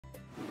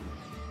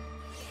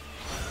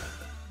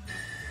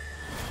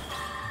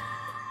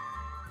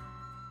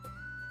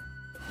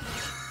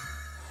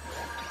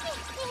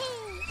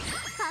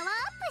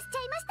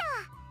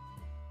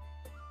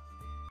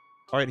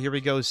All right, here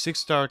we go.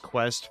 6-star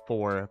quest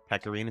for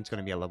Pecorine. It's going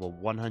to be at level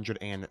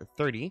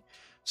 130.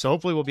 So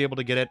hopefully we'll be able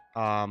to get it.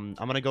 I'm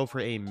going to go for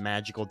a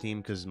magical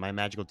team because my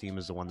magical team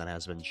is the one that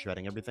has been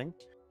shredding everything.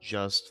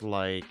 Just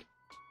like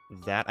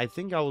that. I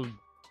think I'll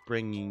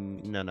bring...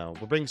 No.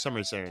 We'll bring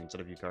Summer Sarah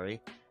instead of Yukari.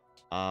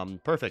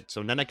 Perfect.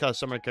 So Neneka,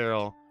 Summer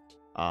Carol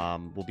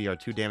will be our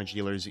 2 damage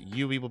dealers.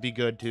 Yui will be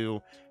good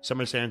too.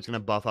 Summer Saren's going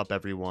to buff up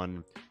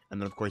everyone. And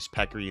then, of course,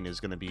 Pecorine is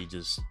going to be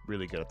just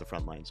really good at the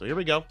front line. So here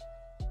we go.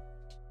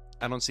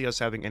 I don't see us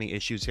having any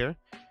issues here.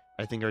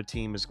 I think our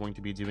team is going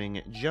to be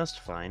doing just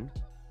fine.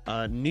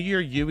 New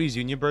Year Yui's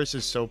Union Burst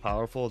is so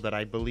powerful that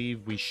I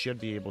believe we should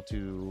be able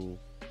to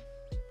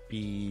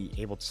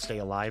stay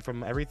alive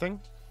from everything.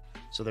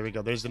 So there we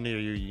go. There's the New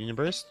Year Union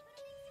Burst.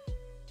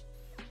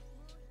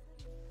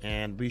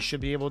 And we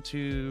should be able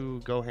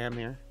to go ham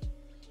here.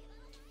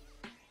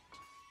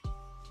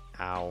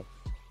 Ow.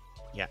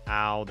 Yeah,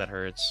 ow, that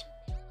hurts.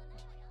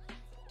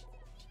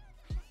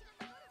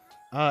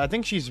 I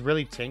think she's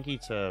really tanky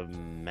to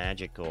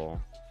magical.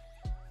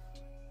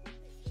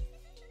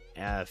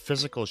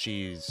 Physical,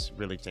 she's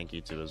really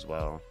tanky to as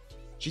well.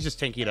 She's just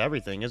tanky to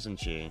everything,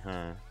 isn't she?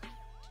 Huh.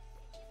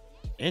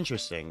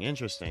 Interesting.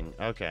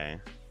 Okay.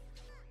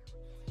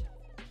 I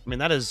mean,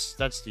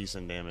 that's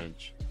decent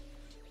damage.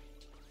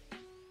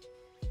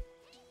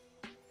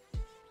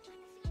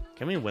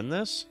 Can we win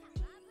this?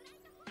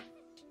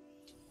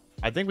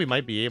 I think we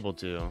might be able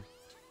to.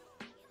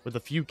 With a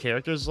few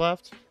characters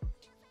left.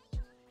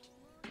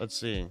 Let's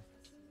see.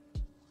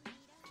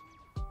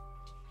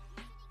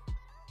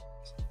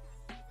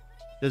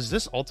 Does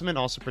this ultimate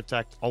also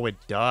protect? Oh, it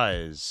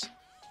does.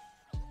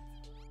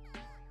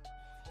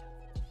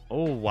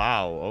 Oh,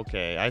 wow.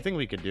 Okay. I think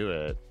we could do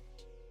it.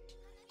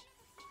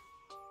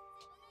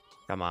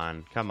 Come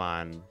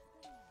on.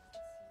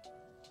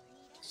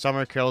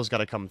 Summer Carol's got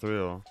to come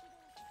through.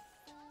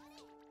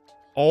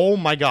 Oh,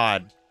 my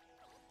God.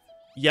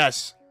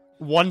 Yes.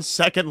 1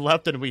 second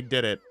left and we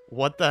did it.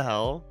 What the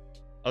hell?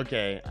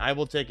 Okay, I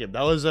will take it.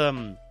 That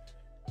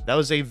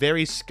was a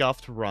very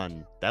scuffed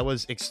run. That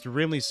was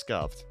extremely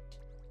scuffed.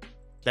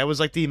 That was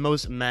like the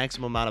most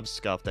maximum amount of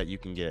scuff that you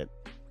can get.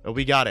 But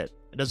we got it.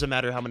 It doesn't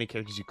matter how many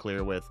characters you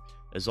clear with.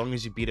 As long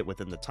as you beat it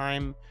within the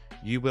time,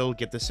 you will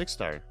get the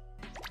 6-star.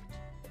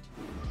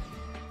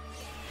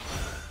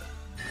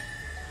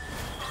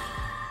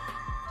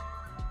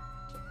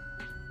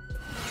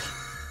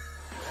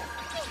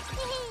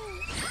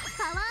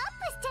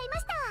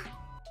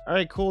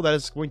 Alright, cool. That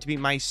is going to be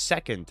my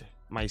second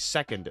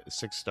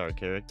 6-star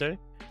character.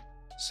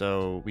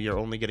 So we are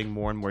only getting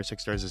more and more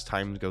 6-stars as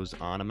time goes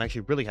on. I'm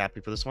actually really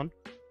happy for this one.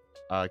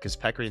 Because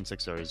Pecorine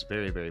 6-star is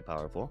very, very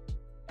powerful.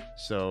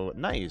 So,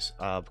 nice.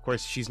 Of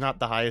course, she's not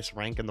the highest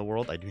rank in the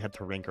world. I do have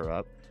to rank her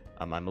up.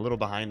 I'm a little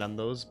behind on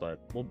those, but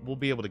we'll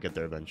be able to get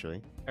there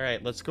eventually.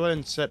 Alright, let's go ahead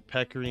and set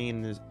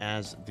Pecorine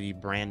as the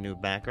brand new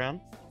background.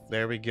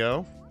 There we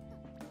go.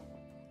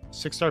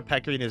 6-star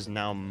Pecorine is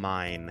now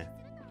mine.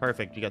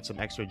 Perfect. You got some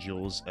extra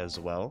jewels as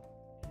well.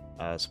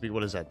 So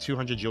what is that?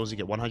 200 jewels. You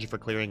get 100 for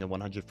clearing and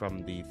 100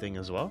 from the thing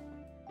as well.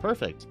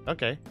 Perfect.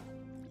 Okay.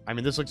 I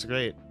mean, this looks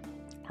great.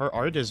 Her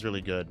art is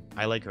really good.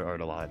 I like her art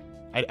a lot.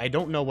 I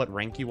don't know what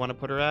rank you want to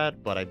put her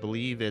at, but I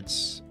believe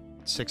it's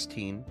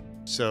 16.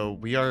 So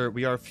we are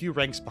a few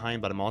ranks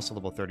behind, but I'm also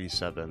level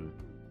 37.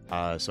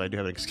 So I do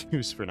have an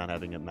excuse for not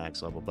having it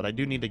max level, but I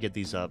do need to get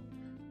these up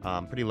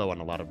pretty low on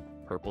a lot of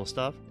purple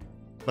stuff.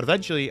 But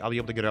eventually, I'll be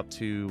able to get up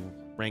to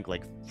rank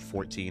like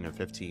 14 or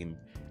 15,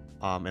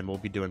 and we'll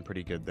be doing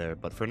pretty good there.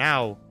 But for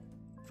now,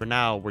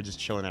 we're just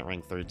chilling at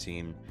rank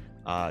 13.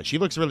 She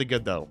looks really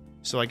good though,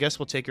 so I guess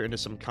we'll take her into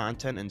some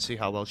content and see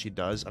how well she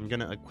does. I'm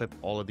gonna equip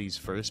all of these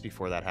first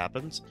before that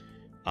happens,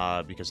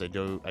 because I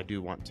do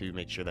want to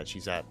make sure that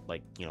she's at,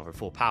 like, you know, her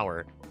full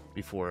power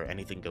before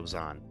anything goes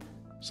on.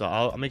 So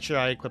I'll make sure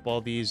I equip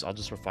all these. I'll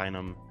just refine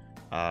them.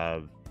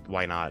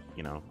 Why not?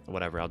 You know,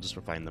 whatever. I'll just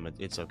refine them.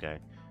 It's okay.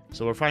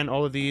 So we'll find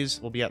all of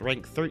these. We'll be at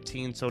rank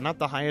 13, so not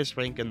the highest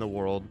rank in the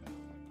world.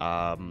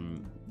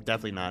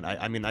 Definitely not.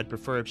 I mean, I'd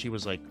prefer if she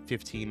was like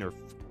 15 or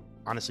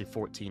honestly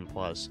 14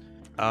 plus.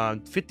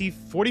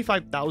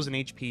 45,000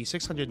 HP,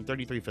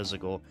 633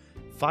 physical,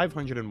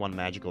 501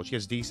 magical. She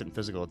has decent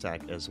physical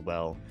attack as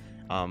well.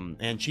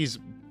 And she's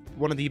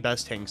one of the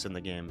best tanks in the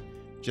game.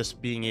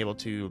 Just being able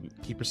to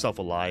keep herself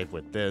alive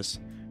with this,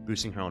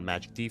 boosting her own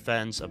magic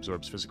defense,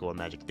 absorbs physical and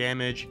magic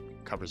damage,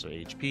 covers her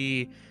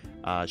HP.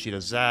 She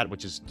does that,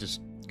 which is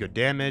just good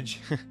damage.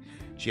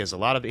 She has a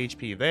lot of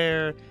HP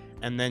there.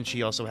 And then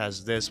she also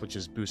has this, which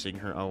is boosting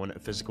her own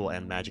physical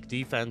and magic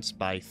defense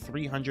by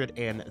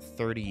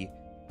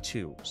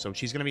 332. So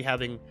she's going to be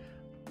having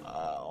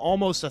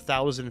almost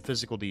 1,000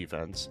 physical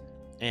defense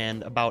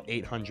and about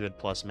 800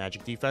 plus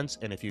magic defense.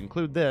 And if you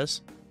include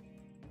this,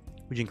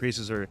 which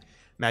increases her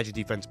magic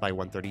defense by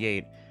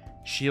 138,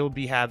 she'll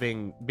be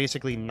having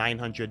basically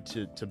 900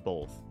 to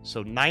both.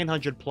 So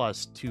 900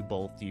 plus to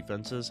both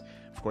defenses.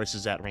 Of course,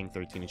 is at rank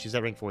 13, and she's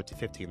at rank 14 to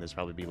 15. There's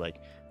probably be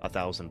like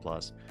 1,000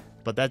 plus.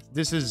 But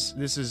this is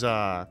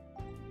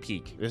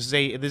peak. This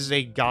is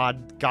a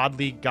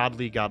godly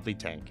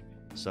tank.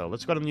 So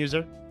let's go to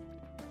user.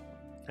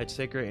 Let's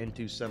take her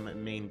into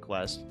some main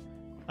quest.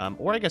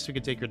 Or I guess we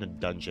could take her to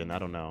dungeon. I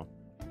don't know.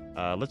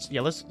 Let's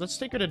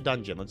take her to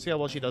dungeon. Let's see how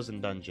well she does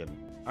in dungeon.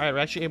 All right, we're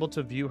actually able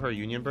to view her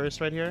union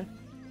burst right here.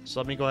 So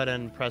let me go ahead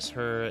and press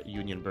her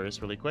union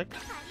burst really quick.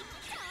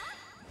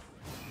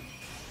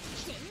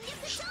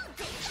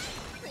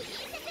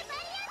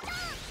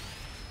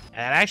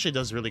 And it actually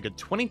does really good.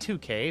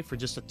 22k for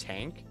just a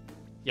tank.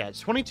 Yeah,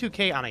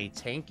 22k on a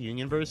tank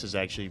union burst is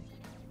actually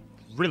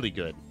really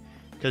good,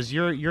 because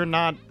you're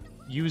not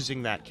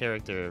using that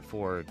character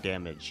for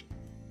damage.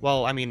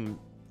 Well, I mean,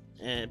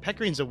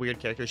 Pecorine's a weird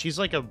character. She's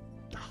like a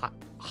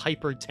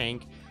hyper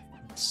tank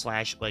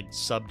slash like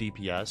sub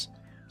DPS,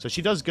 so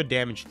she does good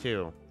damage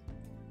too.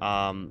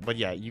 But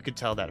yeah, you could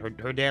tell that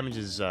her damage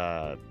is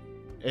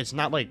it's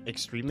not like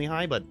extremely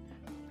high, but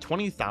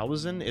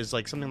 20,000 is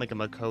like something like a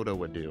Makoto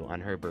would do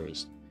on her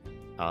burst.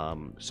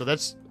 So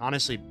that's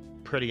honestly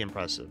pretty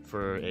impressive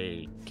for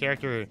a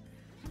character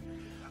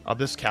of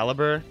this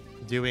caliber,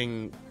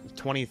 doing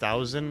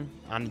 20,000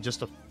 on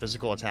just a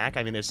physical attack.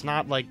 I mean, it's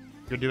not like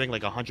you're doing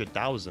like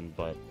 100,000,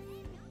 but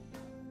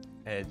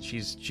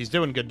she's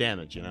doing good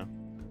damage, you know.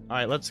 All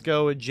right, let's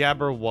go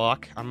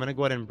Jabberwock. I'm gonna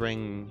go ahead and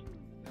bring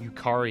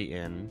Yukari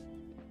in,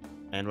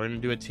 and we're gonna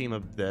do a team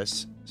of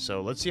this.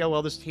 So let's see how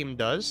well this team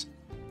does.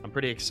 I'm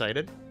pretty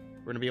excited.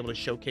 We're gonna be able to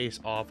showcase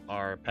off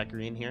our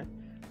Pecorine here.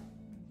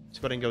 Let's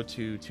go ahead and go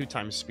to 2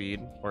 times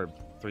speed, or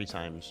 3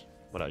 times.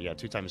 What? Yeah,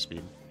 2 times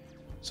speed.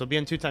 So be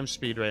in 2 times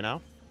speed right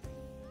now.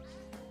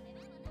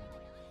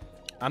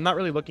 I'm not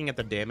really looking at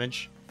the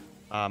damage.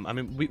 I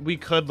mean, we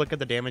could look at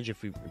the damage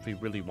if we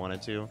really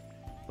wanted to,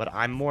 but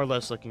I'm more or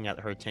less looking at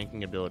her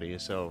tanking ability.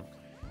 So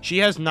she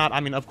has not. I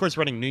mean, of course,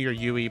 running New Year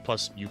Yui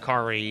plus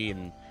Yukari,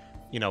 and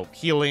you know,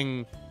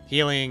 healing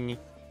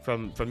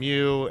from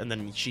you, and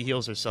then she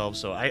heals herself.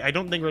 So I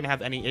don't think we're gonna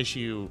have any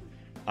issue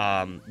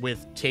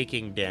with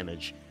taking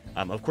damage.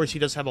 Of course, he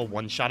does have a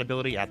one-shot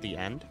ability at the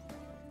end,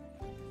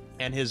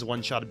 and his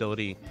one-shot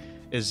ability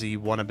is the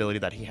one ability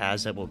that he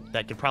has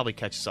that could probably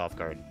catch us off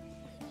guard.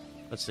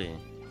 Let's see.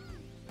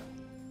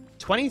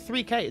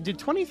 23k, dude.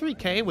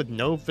 23k with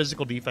no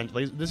physical defense.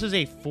 This is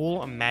a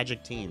full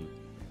magic team.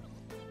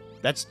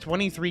 That's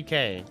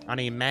 23k on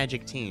a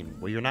magic team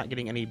where you're not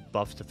getting any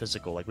buff to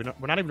physical. Like we're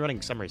not even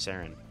running Summer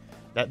Saren.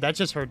 That's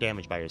just her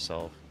damage by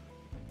herself.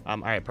 All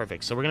right,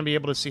 perfect. So we're gonna be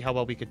able to see how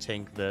well we could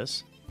tank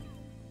this,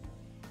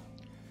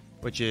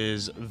 which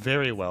is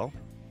very well.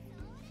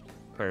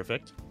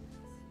 Perfect.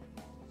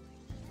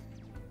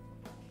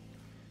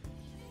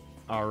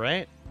 All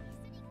right.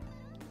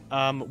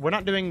 We're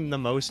not doing the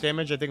most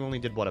damage. I think we only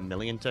did, what, 1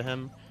 million to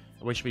him.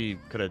 I wish we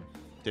could have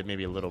did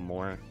maybe a little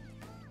more.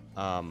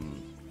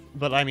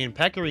 But I mean,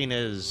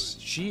 Pecorine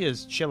she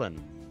is chillin'.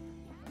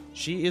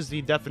 She is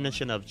the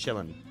definition of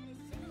chillin'.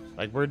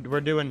 Like, we're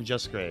doing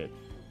just great.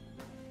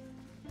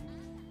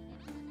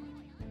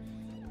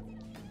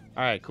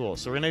 Alright, cool.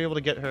 So we're gonna be able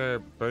to get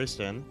her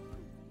burst in.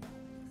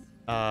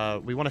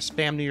 We want to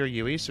spam New Year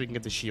Yui so we can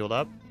get the shield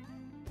up.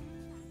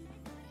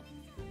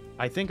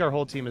 I think our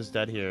whole team is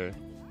dead here.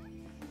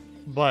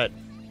 But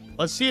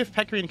let's see if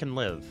Pecorine can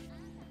live.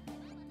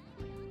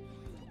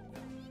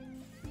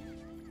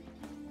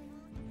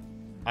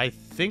 I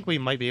think we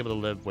might be able to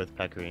live with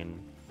Pecorine,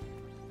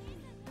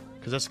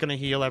 because that's going to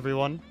heal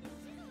everyone.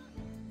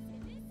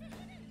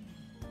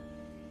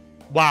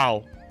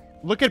 Wow.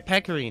 Look at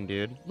Pecorine,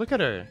 dude. Look at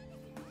her.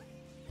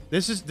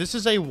 This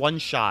is a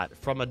one-shot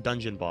from a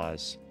dungeon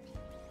boss.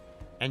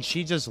 And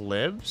she just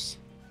lives?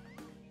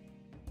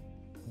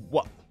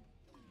 What?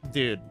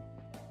 Dude.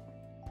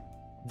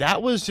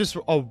 That was just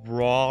a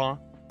raw,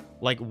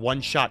 like,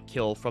 one-shot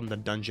kill from the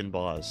dungeon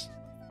boss.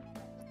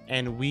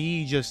 And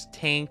we just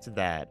tanked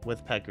that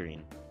with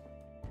Pecorine.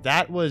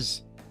 That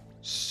was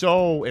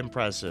so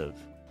impressive.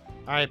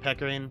 Alright,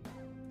 Pecorine.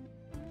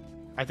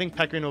 I think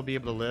Pecorine will be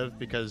able to live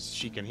because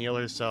she can heal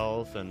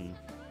herself, and,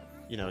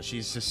 you know,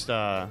 she's just,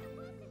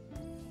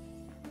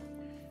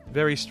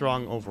 very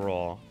strong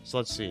overall. So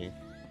let's see.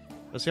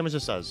 Let's see how much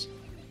this does.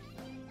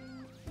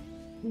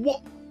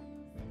 What?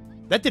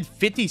 That did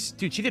 50...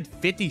 Dude, she did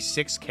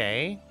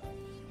 56k?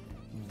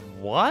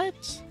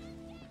 What?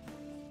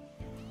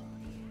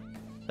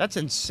 That's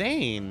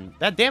insane.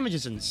 That damage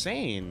is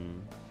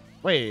insane.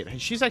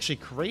 Wait, she's actually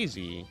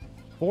crazy.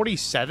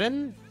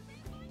 47?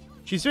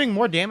 She's doing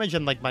more damage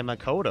than, like, my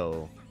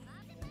Makoto.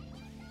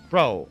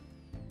 Bro.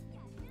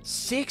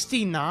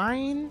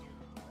 69?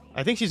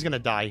 I think she's gonna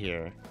die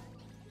here.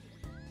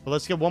 But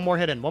let's get one more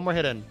hit in. One more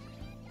hit in.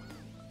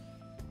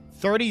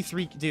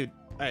 33... Dude,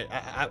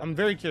 I'm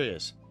very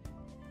curious.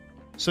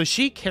 So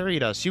she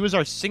carried us. She was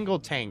our single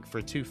tank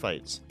for 2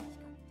 fights.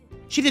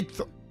 She did...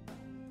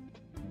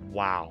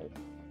 Wow.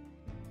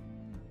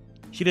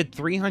 She did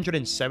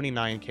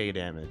 379k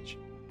damage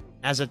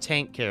as a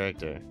tank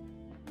character.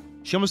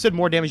 She almost did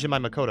more damage than my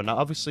Makoto. Now,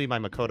 obviously, my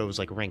Makoto was,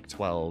 like, rank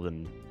 12,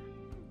 and,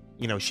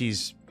 you know,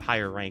 she's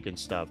higher rank and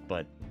stuff,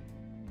 but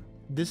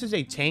this is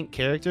a tank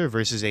character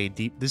versus a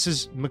deep... This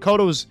is...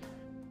 Makoto's,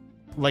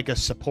 like, a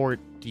support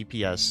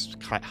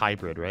DPS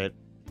hybrid, right?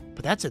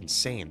 But that's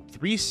insane.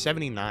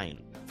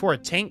 379. for a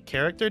tank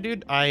character,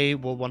 dude, I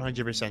will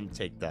 100%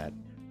 take that.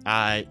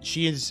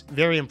 She is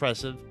very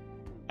impressive,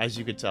 as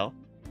you could tell.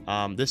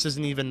 This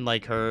isn't even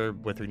like her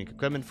with her unique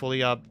equipment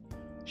fully up.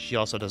 She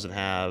also doesn't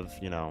have,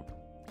 you know,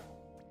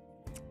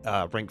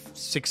 rank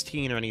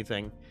 16 or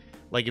anything.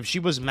 Like, if she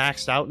was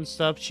maxed out and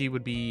stuff, she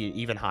would be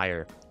even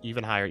higher.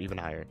 Even higher, even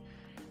higher.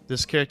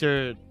 This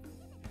character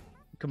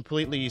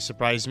completely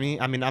surprised me.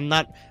 I mean, I'm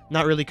not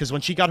really, because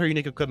when she got her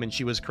unique equipment,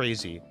 she was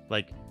crazy.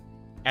 Like,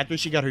 after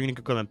she got her unique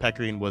equipment,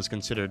 Pecorine was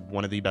considered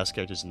one of the best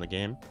characters in the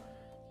game.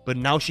 But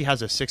now she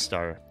has a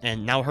 6-star,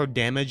 and now her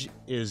damage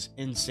is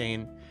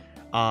insane.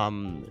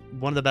 One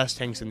of the best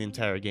tanks in the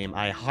entire game.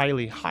 I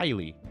highly,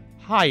 highly,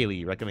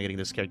 highly recommend getting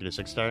this character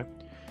to 6-star.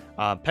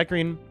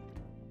 Pecorine,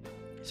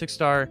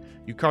 6-star.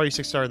 Yukari,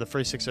 6-star, the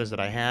first 6 stars that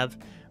I have.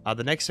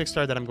 The next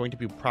 6-star that I'm going to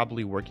be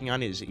probably working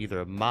on is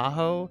either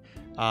Maho,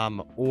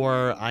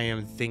 or I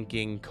am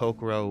thinking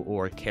Kokoro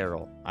or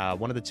Carol.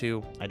 One of the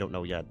two, I don't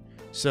know yet.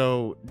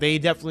 So they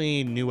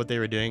definitely knew what they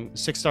were doing.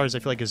 6 stars, I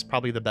feel like, is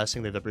probably the best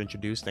thing they've ever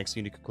introduced next to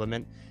unique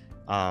equipment.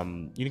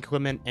 Unique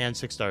equipment and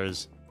 6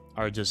 stars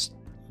are just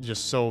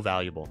so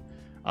valuable.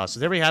 So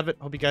there we have it.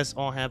 Hope you guys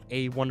all have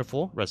a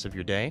wonderful rest of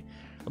your day.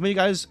 Let me know, you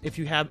guys, if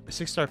you have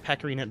 6-star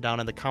Pecorine down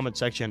in the comment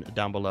section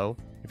down below.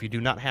 If you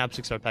do not have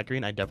 6-star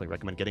Pecorine, I definitely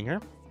recommend getting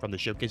her. From the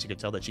showcase, you can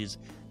tell that she's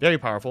very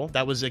powerful.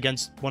 That was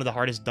against one of the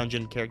hardest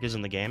dungeon characters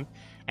in the game,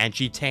 and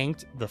she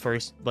tanked the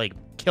first, like,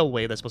 kill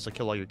wave that's supposed to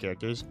kill all your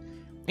characters.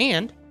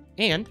 And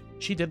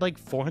she did like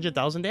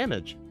 400,000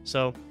 damage.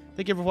 So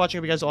thank you for watching.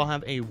 Hope you guys all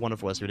have a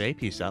wonderful rest of your day.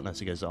 Peace out, and I'll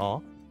see you guys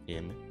all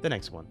in the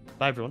next one.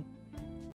 Bye, everyone.